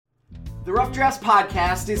The Rough Drafts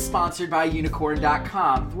podcast is sponsored by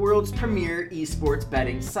Unikrn.com, the world's premier esports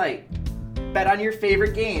betting site. Bet on your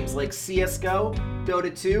favorite games like CSGO,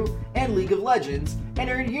 Dota 2, and League of Legends, and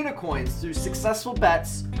earn Unicoins through successful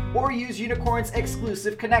bets, or use Unikrn's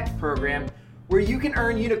exclusive Connect program, where you can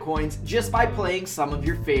earn Unicoins just by playing some of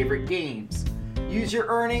your favorite games. Use your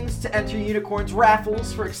earnings to enter Unikrn's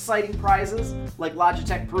raffles for exciting prizes like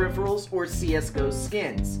Logitech peripherals or CSGO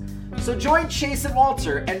skins. So join Chase and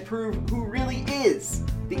Walter and prove who really is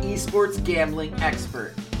the esports gambling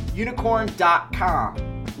expert.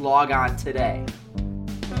 Unikrn.com. Log on today.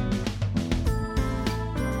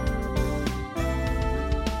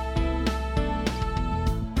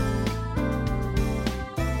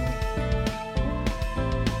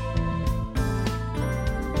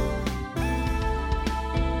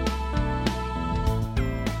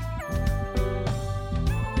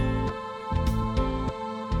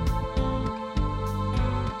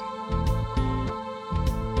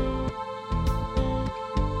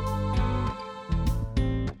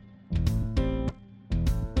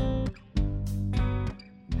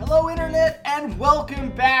 Hello, Internet, and welcome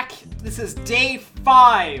back. This is day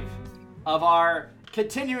 5 of our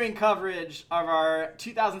continuing coverage of our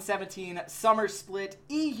 2017 Summer Split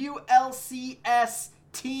EULCS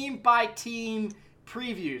team-by-team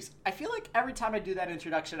previews. I feel like every time I do that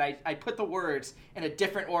introduction, I put the words in a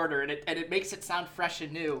different order, and it makes it sound fresh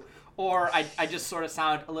and new. Or I just sort of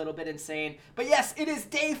sound a little bit insane. But yes, it is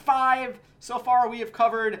day 5. So far, we have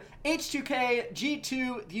covered H2K,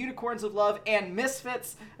 G2, the Unicorns of Love, and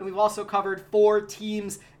Misfits. And we've also covered 4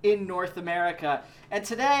 teams in North America. And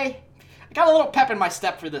today, I got a little pep in my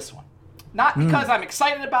step for this one. Not because I'm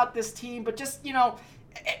excited about this team, but just,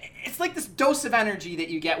 it's like this dose of energy that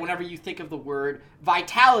you get whenever you think of the word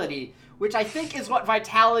vitality, which I think is what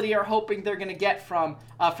Vitality are hoping they're going to get from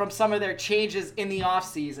some of their changes in the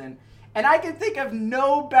offseason. And I can think of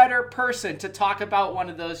no better person to talk about one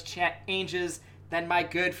of those changes than my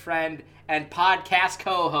good friend and podcast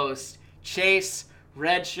co-host, Chase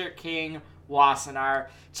Redshirt King Wassenaar.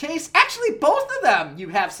 Chase, actually both of them you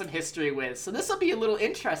have some history with, so this will be a little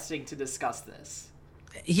interesting to discuss this.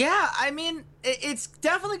 Yeah, I mean, it's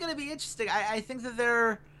definitely going to be interesting. I think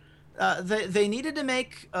that they needed to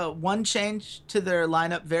make one change to their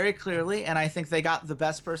lineup very clearly, and I think they got the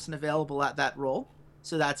best person available at that role.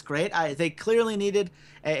 So that's great. They clearly needed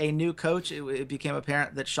a new coach. It became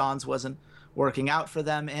apparent that Sean's wasn't working out for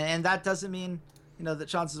them, and that doesn't mean that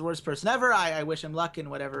Sean's the worst person ever. I wish him luck in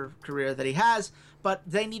whatever career that he has, but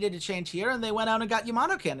they needed to change here, and they went out and got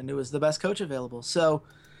Yamato Cannon, who was the best coach available. So,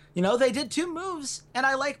 they did 2 moves, and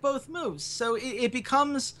I like both moves. So it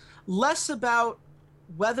becomes less about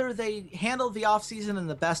whether they handled the offseason in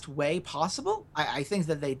the best way possible. I think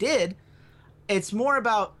that they did. It's more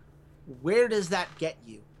about where does that get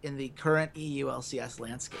you in the current EULCS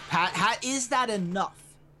landscape? Is that enough?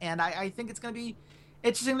 And I think it's going to be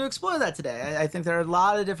interesting to explore that today. I think there are a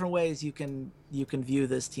lot of different ways you can view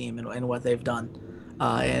this team and what they've done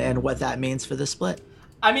and what that means for the split.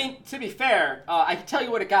 I mean, to be fair, I can tell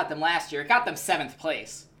you what it got them last year. It got them 7th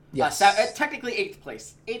place. Yes. Technically 8th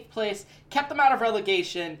place. 8th place, kept them out of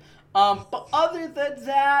relegation. But other than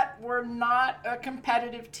that, we're not a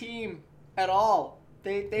competitive team at all.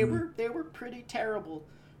 They were pretty terrible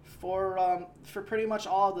for pretty much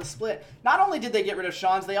all of the split. Not only did they get rid of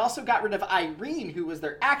Sean's, they also got rid of Irene, who was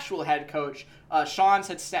their actual head coach. Sean's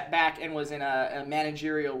had stepped back and was in a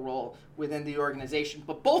managerial role within the organization.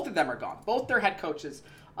 But both of them are gone. Both their head coaches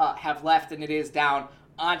have left, and it is down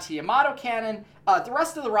onto Yamato Cannon. The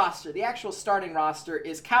rest of the roster, the actual starting roster,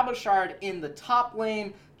 is Cabochard in the top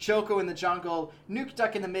lane, Choco in the jungle, Nuke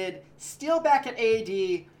Duck in the mid, Steelback at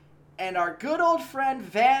AD, and our good old friend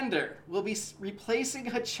Vander will be replacing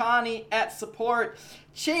Hachani at support.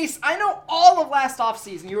 Chase, I know all of last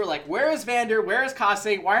offseason you were like, where is Vander? Where is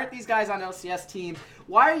Kase? Why aren't these guys on LCS team?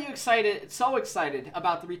 Why are you so excited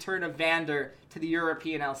about the return of Vander to the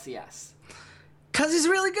European LCS? Because he's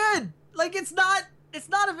really good. Like, it's not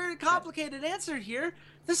a very complicated answer here.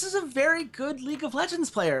 This is a very good League of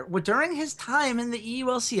Legends player. During his time in the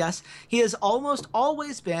EULCS, he has almost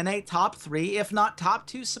always been a top 3, if not top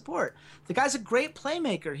 2 support. The guy's a great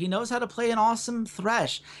playmaker. He knows how to play an awesome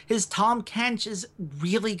Thresh. His Tahm Kench is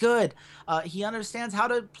really good. He understands how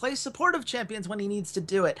to play supportive champions when he needs to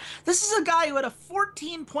do it. This is a guy who had a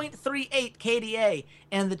 14.38 KDA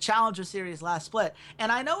in the Challenger Series last split.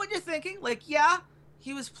 And I know what you're thinking. Like, yeah,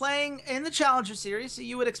 he was playing in the Challenger Series, so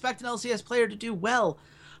you would expect an LCS player to do well.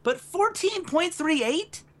 But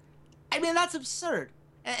 14.38? I mean, that's absurd.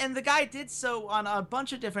 And the guy did so on a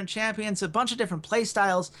bunch of different champions, a bunch of different play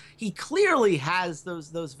styles. He clearly has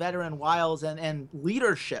those veteran wiles and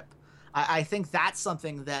leadership I think that's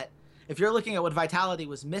something that, if you're looking at what Vitality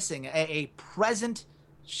was missing, a present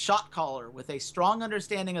shot caller with a strong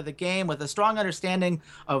understanding of the game, with a strong understanding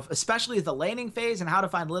of especially the laning phase and how to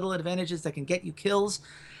find little advantages that can get you kills.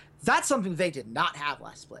 That's something they did not have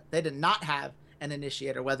last split. They did not have an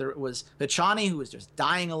initiator, whether it was Hachani, who was just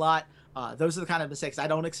dying a lot. Those are the kind of mistakes I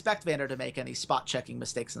don't expect Vander to make any spot checking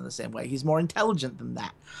mistakes in the same way. He's more intelligent than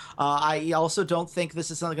that. I also don't think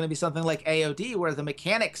this is going to be something like AOD, where the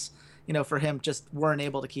mechanics, for him just weren't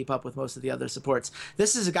able to keep up with most of the other supports.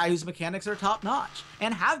 This is a guy whose mechanics are top notch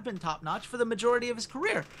and have been top notch for the majority of his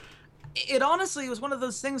career. It honestly was one of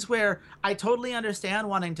those things where I totally understand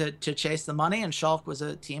wanting to chase the money, and Schalke was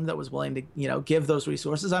a team that was willing to, give those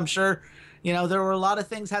resources. I'm sure, there were a lot of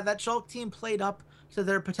things. Had that Schalke team played up to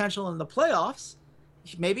their potential in the playoffs,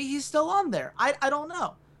 maybe he's still on there. I don't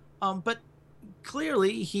know. But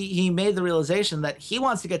clearly he made the realization that he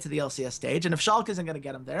wants to get to the LCS stage, and if Schalke isn't going to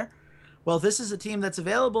get him there, well, this is a team that's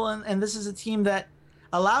available, and this is a team that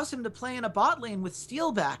allows him to play in a bot lane with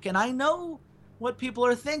Steelback. And I know what people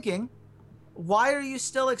are thinking. Why are you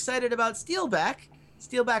still excited about Steelback?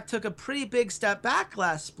 Steelback took a pretty big step back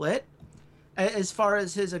last split as far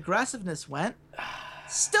as his aggressiveness went.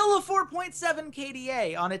 Still a 4.7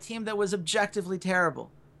 KDA on a team that was objectively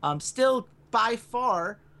terrible. Still by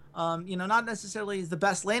far, not necessarily the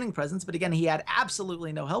best laning presence, but again, he had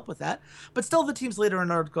absolutely no help with that. But still the team's leader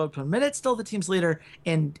in order to go per minute, still the team's leader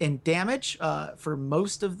in damage for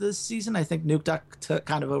most of this season. I think Nukeduck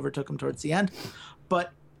kind of overtook him towards the end.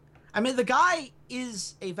 But, the guy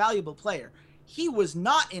is a valuable player. He was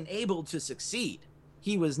not enabled to succeed.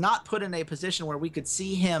 He was not put in a position where we could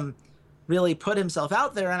see him really put himself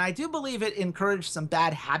out there, and I do believe it encouraged some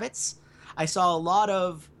bad habits. I saw a lot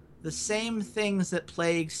of the same things that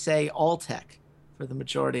plagued, say, Altec for the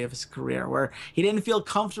majority of his career, where he didn't feel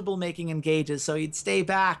comfortable making engages, so he'd stay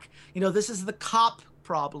back. This is the cop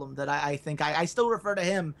problem that I think I still refer to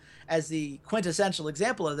him as the quintessential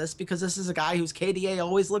example of this, because this is a guy whose KDA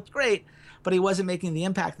always looked great, but he wasn't making the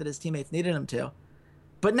impact that his teammates needed him to.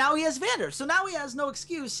 But now he has Vander, so now he has no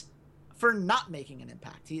excuse for not making an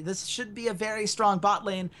impact. This should be a very strong bot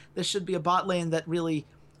lane. This should be a bot lane that really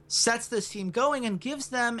sets this team going and gives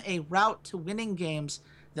them a route to winning games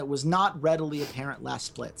that was not readily apparent last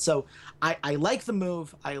split. So I like the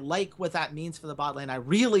move. I like what that means for the bot lane. I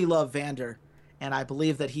really love Vander, and I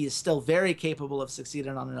believe that he is still very capable of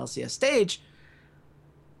succeeding on an LCS stage.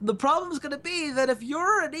 The problem is going to be that if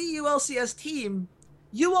you're an EU LCS team,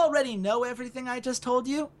 you already know everything I just told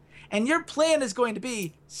you. And your plan is going to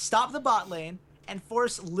be stop the bot lane and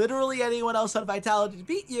force literally anyone else on Vitality to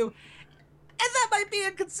beat you. And that might be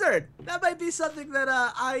a concern. That might be something that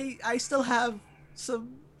I still have some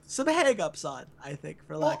hang-ups on, I think,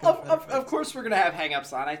 for lack of course we're going to have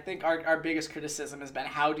hang-ups on. I think our biggest criticism has been,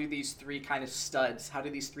 how do these three kind of studs, how do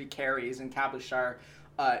these three carries in Cabochard,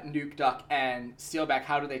 Nukeduck, and Steelback,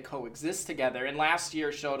 how do they coexist together? And last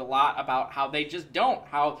year showed a lot about how they just don't,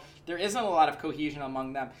 how there isn't a lot of cohesion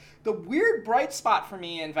among them. The weird bright spot for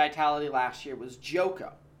me in Vitality last year was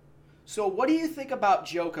Djoko. So what do you think about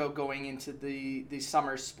Djoko going into the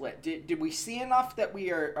summer split? Did we see enough that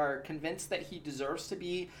we are convinced that he deserves to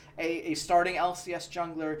be a starting LCS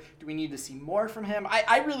jungler? Do we need to see more from him?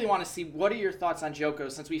 I really want to see, what are your thoughts on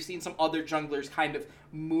Djoko, since we've seen some other junglers kind of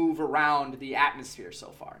move around the atmosphere so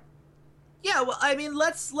far? Yeah, well,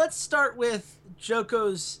 let's start with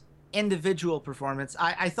Djoko's individual performance.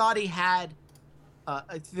 I thought he had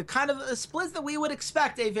the kind of a split that we would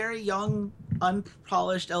expect a very young,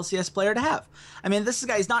 unpolished LCS player to have. This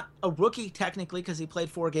guy is not a rookie technically, because he played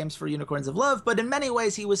 4 games for Unicorns of Love, but in many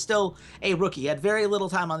ways he was still a rookie. He had very little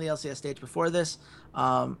time on the LCS stage before this,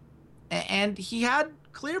 and he had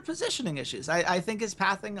clear positioning issues. I think his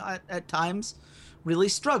pathing at times really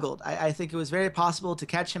struggled. I think it was very possible to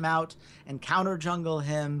catch him out and counter jungle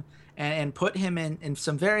him and put him in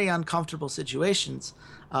some very uncomfortable situations.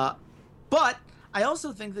 But I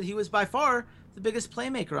also think that he was by far the biggest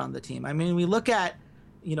playmaker on the team. We look at,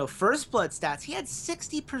 First Blood stats. He had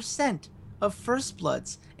 60% of First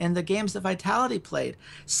Bloods in the games that Vitality played.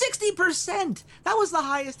 60%! That was the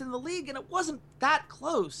highest in the league, and it wasn't that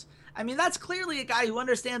close. That's clearly a guy who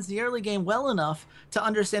understands the early game well enough to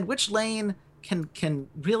understand which lane can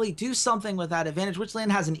really do something with that advantage, which lane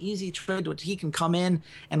has an easy trade which he can come in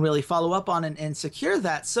and really follow up on and secure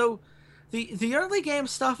that. So the early game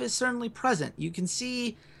stuff is certainly present. You can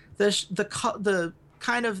see the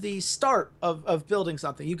kind of the start of building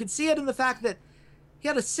something. You can see it in the fact that he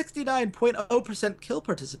had a 69.0% kill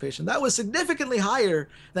participation. That was significantly higher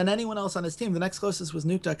than anyone else on his team. The next closest was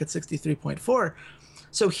Nukeduck at 63.4.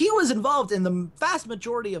 So he was involved in the vast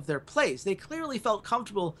majority of their plays. They clearly felt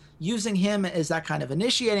comfortable using him as that kind of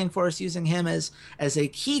initiating force, using him as a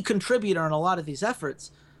key contributor in a lot of these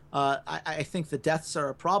efforts. I think the deaths are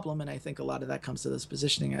a problem, and I think a lot of that comes to those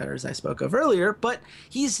positioning errors I spoke of earlier. But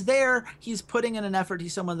he's there. He's putting in an effort.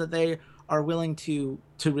 He's someone that they are willing to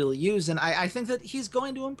really use, and I think that he's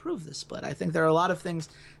going to improve this split. I think there are a lot of things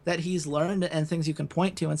that he's learned and things you can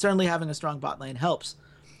point to, and certainly having a strong bot lane helps.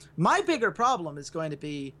 My bigger problem is going to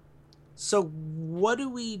be, so what do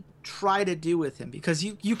we try to do with him? Because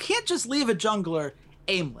you can't just leave a jungler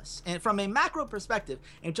aimless. And from a macro perspective,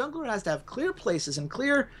 a jungler has to have clear places and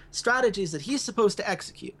clear strategies that he's supposed to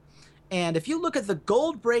execute. And if you look at the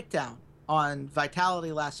gold breakdown on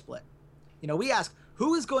Vitality last split, we asked,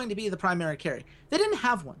 who is going to be the primary carry? They didn't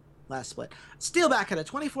have one last split. Steelback had a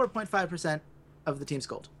 24.5% of the team's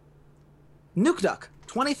gold. Nukeduck,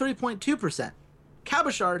 23.2%.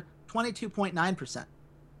 Cabochard, 22.9%.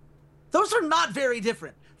 Those are not very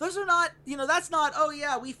different. Those are not, that's not, oh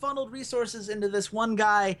yeah, we funneled resources into this one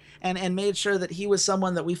guy and made sure that he was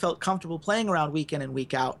someone that we felt comfortable playing around week in and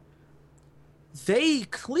week out. They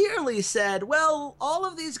clearly said, well, all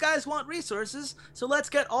of these guys want resources, so let's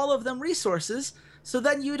get all of them resources. So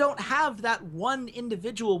then you don't have that one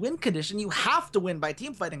individual win condition. You have to win by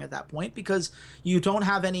team fighting at that point because you don't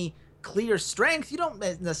have any clear strength. You don't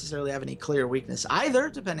necessarily have any clear weakness either,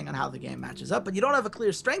 depending on how the game matches up, but you don't have a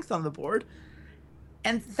clear strength on the board.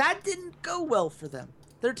 And that didn't go well for them.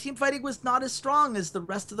 Their team fighting was not as strong as the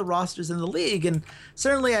rest of the rosters in the league. And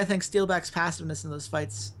certainly I think Steelback's passiveness in those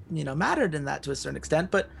fights, mattered in that to a certain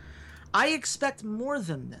extent, but I expect more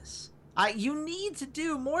than this. You need to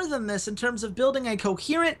do more than this in terms of building a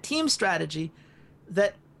coherent team strategy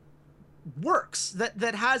that works,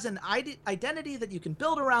 that has an identity that you can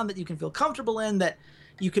build around, that you can feel comfortable in, that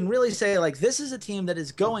you can really say, like, this is a team that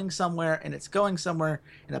is going somewhere, and it's going somewhere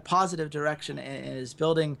in a positive direction, and is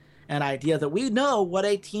building an idea that we know what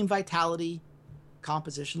a team vitality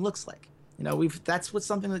composition looks like. That's what's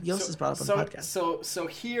something that Yost has brought up on the podcast. So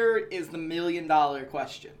here is the $1 million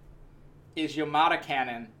question. Is Yamada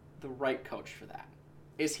Cannon the right coach for that?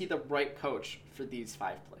 Is he the right coach for these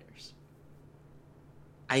 5 players?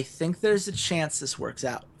 I think there's a chance this works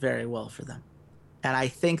out very well for them. And I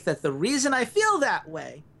think that the reason I feel that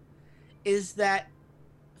way is that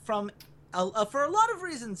for a lot of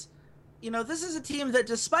reasons, this is a team that,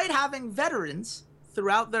 despite having veterans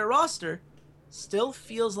throughout their roster, still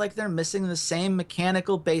feels like they're missing the same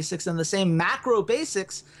mechanical basics and the same macro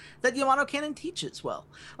basics that Yamato Cannon teaches well.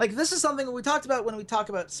 Like, this is something that we talked about when we talk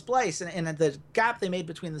about Splice and the gap they made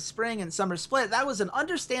between the spring and summer split. That was an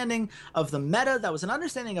understanding of the meta. That was an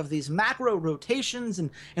understanding of these macro rotations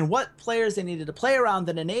and what players they needed to play around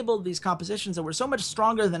that enabled these compositions that were so much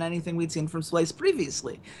stronger than anything we'd seen from Splice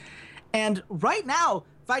previously. And right now,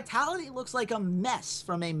 Vitality looks like a mess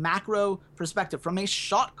from a macro perspective, from a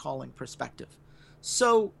shot calling perspective.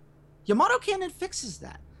 So Yamato Cannon fixes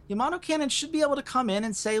that. Yamato Cannon should be able to come in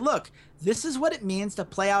and say, look, this is what it means to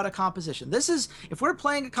play out a composition. This is, if we're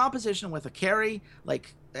playing a composition with a carry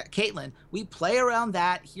like Caitlyn, we play around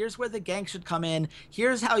that. Here's where the gank should come in.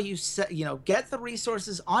 Here's how you get the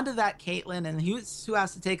resources onto that Caitlyn, and who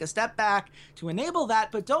has to take a step back to enable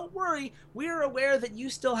that. But don't worry, we're aware that you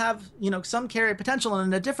still have, some carry potential,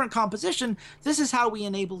 and in a different composition, this is how we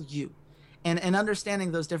enable you. And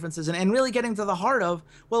understanding those differences and really getting to the heart of,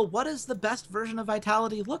 well, what does the best version of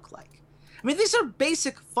Vitality look like? I mean, these are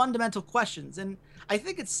basic fundamental questions, and I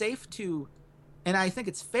think it's safe to, and I think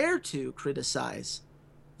it's fair to criticize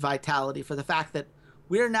Vitality for the fact that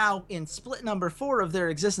we're now in split number 4 of their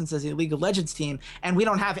existence as a League of Legends team, and we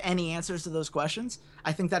don't have any answers to those questions.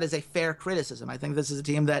 I think that is a fair criticism. I think this is a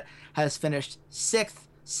team that has finished 6th,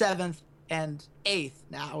 7th, and 8th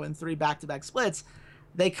now in 3 back-to-back splits.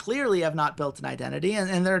 They clearly have not built an identity,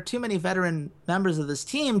 and there are too many veteran members of this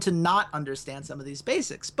team to not understand some of these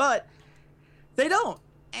basics, but they don't.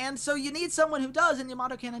 And so you need someone who does, and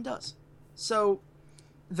Yamato Cannon does. So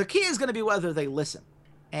the key is going to be whether they listen.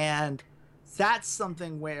 And that's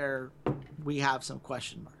something where we have some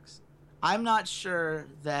question marks. I'm not sure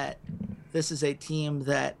that this is a team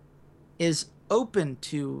that is open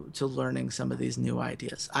to learning some of these new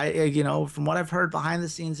ideas. From what I've heard behind the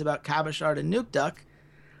scenes about Cabochard and Nukeduck,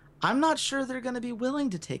 I'm not sure they're going to be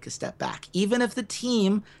willing to take a step back, even if the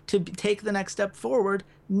team to take the next step forward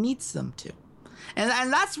needs them to.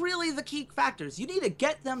 And that's really the key factors. You need to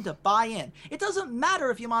get them to buy in. It doesn't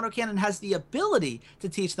matter if Yamato Cannon has the ability to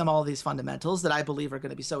teach them all these fundamentals that I believe are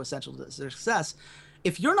going to be so essential to their success.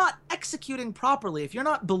 if you're not executing properly, if you're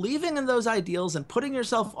not believing in those ideals and putting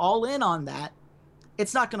yourself all in on that,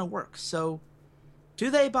 it's not going to work. So do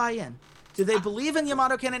they buy in? Do they believe in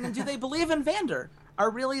Yamato Cannon, and do they believe in Vander are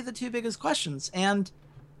really the two biggest questions. And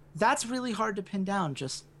that's really hard to pin down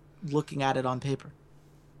just looking at it on paper.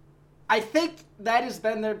 I think that has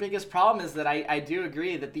been their biggest problem, is that I do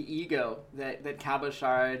agree that the ego that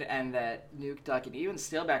Cabochard and that Nuke Duck and even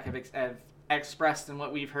Steelback have expressed in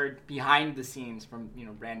what we've heard behind the scenes from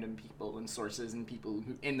random people and sources and people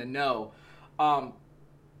who in the know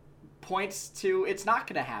points to it's not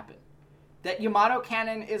going to happen. That Yamato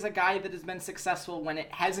Cannon is a guy that has been successful when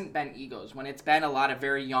it hasn't been egos, when it's been a lot of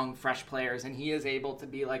very young, fresh players, and he is able to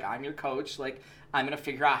be like, I'm your coach, like, I'm going to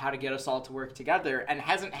figure out how to get us all to work together, and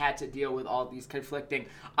hasn't had to deal with all these conflicting,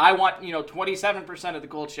 I want, 27% of the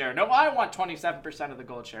gold share. No, I want 27% of the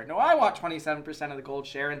gold share. No, I want 27% of the gold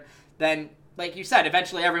share. And then, like you said,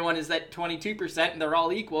 eventually everyone is at 22% and they're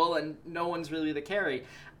all equal and no one's really the carry.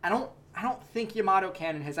 I don't think Yamato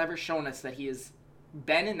Cannon has ever shown us that he has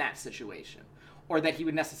been in that situation or that he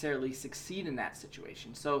would necessarily succeed in that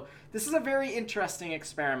situation. So this is a very interesting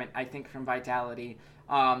experiment, I think, from Vitality.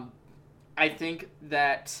 I think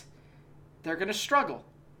that they're going to struggle.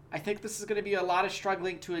 I think this is going to be a lot of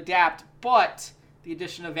struggling to adapt, but the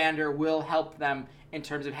addition of Vander will help them in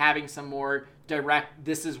terms of having some more direct,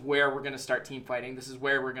 this is where we're going to start team fighting. This is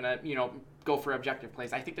where we're going to, go for objective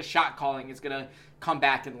plays. I think the shot calling is going to come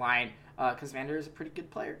back in line because Vander is a pretty good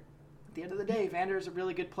player. At the end of the day, Vander is a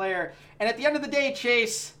really good player. And at the end of the day,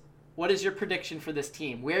 Chase, what is your prediction for this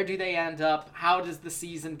team? Where do they end up? How does the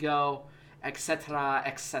season go? Etc.,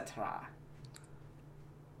 etc.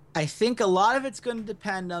 I think a lot of it's going to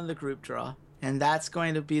depend on the group draw, and that's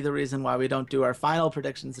going to be the reason why we don't do our final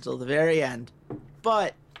predictions until the very end.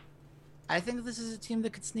 But I think this is a team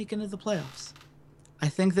that could sneak into the playoffs. I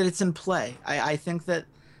think that it's in play. I think that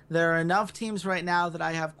there are enough teams right now that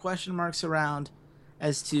I have question marks around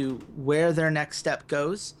as to where their next step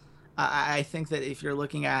goes. I think that if you're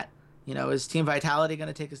looking at, is Team Vitality going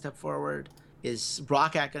to take a step forward? Is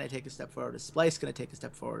Roccat going to take a step forward? Is Splice going to take a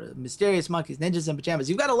step forward? Mysterious Monkeys, Ninjas in Pajamas.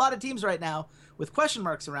 You've got a lot of teams right now with question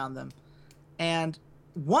marks around them. And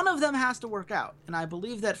one of them has to work out. And I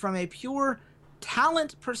believe that from a pure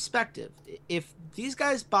talent perspective, if these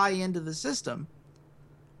guys buy into the system,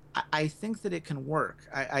 I think that it can work.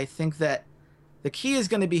 I think that the key is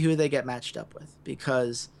going to be who they get matched up with,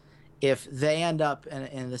 because if they end up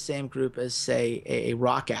in the same group as, say, a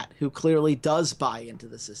Roccat, who clearly does buy into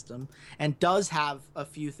the system and does have a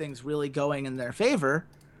few things really going in their favor,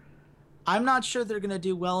 I'm not sure they're going to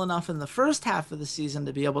do well enough in the first half of the season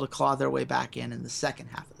to be able to claw their way back in the second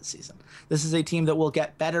half of the season. This is a team that will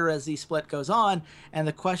get better as the split goes on, and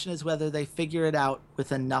the question is whether they figure it out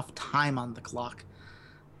with enough time on the clock.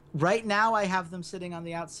 Right now, I have them sitting on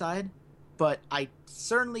the outside, but I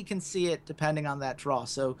certainly can see it depending on that draw.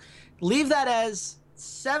 So leave that as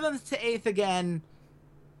 7th to 8th again,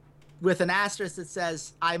 with an asterisk that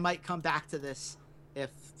says I might come back to this if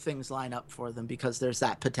things line up for them, because there's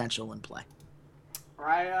that potential in play.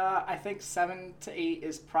 I think 7 to 8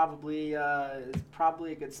 is probably a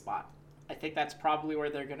good spot. I think that's probably where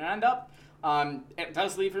they're going to end up. It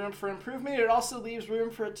does leave room for improvement. It also leaves room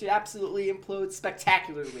for it to absolutely implode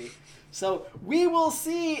spectacularly. So we will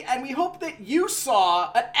see, and we hope that you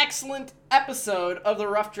saw an excellent episode of the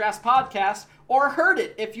Rough Drafts podcast, or heard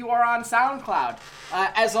it if you are on SoundCloud.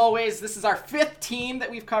 As always, this is our 5th team that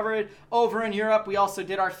we've covered over in Europe. We also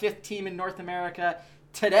did our 5th team in North America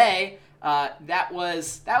today. That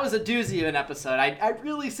was a doozy of an episode. I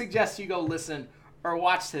really suggest you go listen or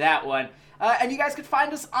watch to that one. And you guys can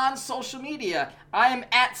find us on social media. I am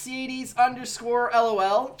at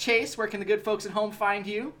C80s_LOL. Chase, where can the good folks at home find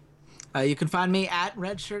you? You can find me at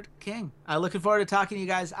Redshirt King. Looking forward to talking to you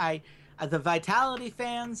guys. The Vitality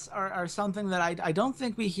fans are something that I don't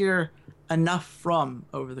think we hear enough from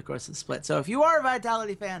over the course of the split. So if you are a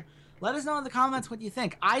Vitality fan, let us know in the comments what you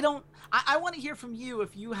think. I want to hear from you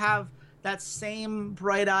if you have that same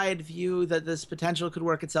bright-eyed view that this potential could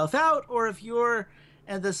work itself out, or if you're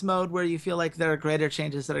in this mode where you feel like there are greater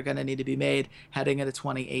changes that are going to need to be made heading into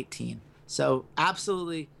 2018. So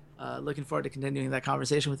absolutely looking forward to continuing that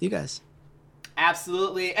conversation with you guys.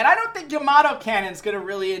 Absolutely. And I don't think Yamato Cannon's going to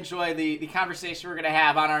really enjoy the conversation we're going to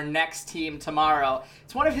have on our next team tomorrow.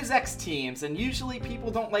 It's one of his ex-teams, and usually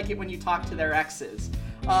people don't like it when you talk to their exes.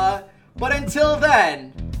 But until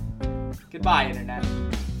then, goodbye, Internet.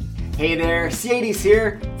 Hey there, C80s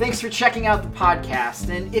here. Thanks for checking out the podcast.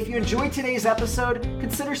 And if you enjoyed today's episode,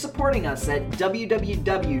 consider supporting us at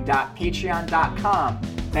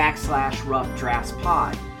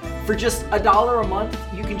www.patreon.com/roughdraftspod. For just $1 a month,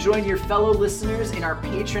 you can can join your fellow listeners in our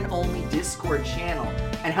patron-only Discord channel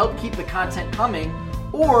and help keep the content coming,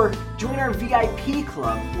 or join our VIP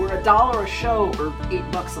club where $1 a show or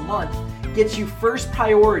 $8 a month gets you first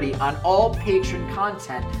priority on all patron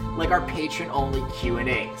content like our patron-only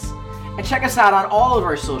Q&As. And check us out on all of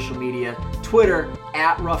our social media, Twitter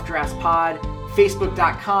 @RoughDraftsPod,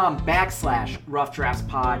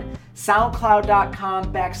 Facebook.com/RoughDraftsPod,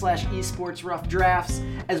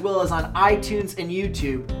 SoundCloud.com/esportsroughdrafts, as well as on iTunes and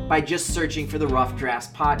YouTube by just searching for the Rough Drafts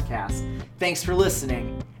Podcast. Thanks for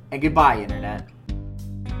listening, and goodbye, Internet.